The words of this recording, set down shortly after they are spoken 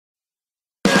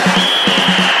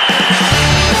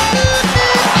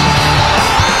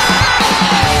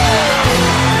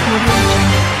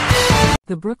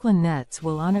The Brooklyn Nets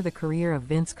will honor the career of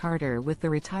Vince Carter with the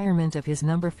retirement of his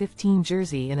number 15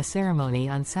 jersey in a ceremony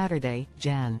on Saturday,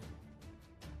 Jan.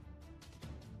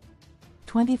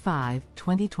 25,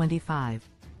 2025.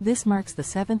 This marks the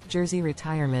 7th jersey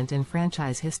retirement in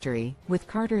franchise history, with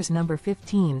Carter's number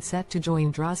 15 set to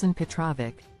join Drazen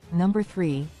Petrovic, number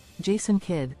 3, Jason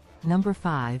Kidd, number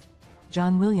 5,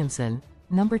 John Williamson,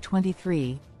 number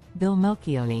 23, Bill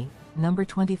Melchioni, number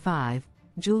 25,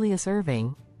 Julius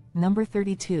Erving, number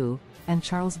 32, and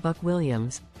Charles Buck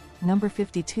Williams, number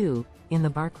 52, in the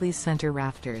Barclays Center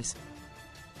rafters.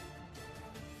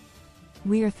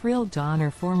 We are thrilled to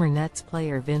honor former Nets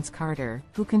player Vince Carter,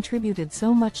 who contributed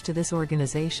so much to this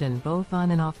organization both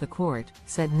on and off the court,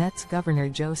 said Nets Governor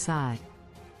Joe Tsai.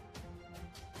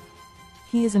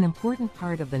 He is an important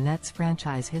part of the Nets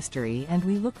franchise history, and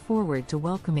we look forward to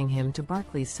welcoming him to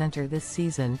Barclays Center this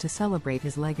season to celebrate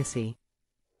his legacy.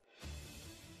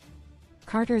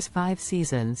 Carter's 5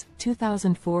 seasons,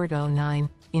 2004-09,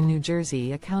 in New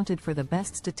Jersey accounted for the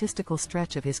best statistical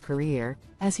stretch of his career,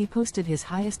 as he posted his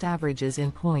highest averages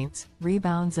in points,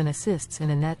 rebounds and assists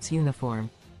in a Nets uniform.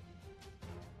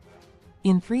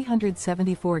 In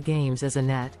 374 games as a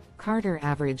Net, Carter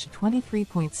averaged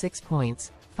 23.6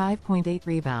 points, 5.8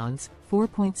 rebounds,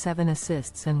 4.7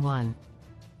 assists and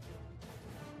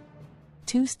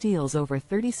 1.2 steals over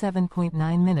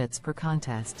 37.9 minutes per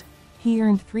contest. He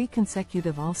earned 3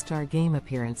 consecutive All-Star Game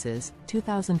appearances,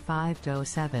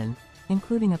 2005-07,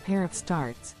 including a pair of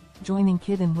starts, joining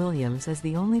Kidd and Williams as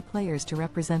the only players to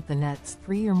represent the Nets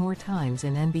 3 or more times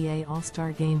in NBA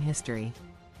All-Star Game history.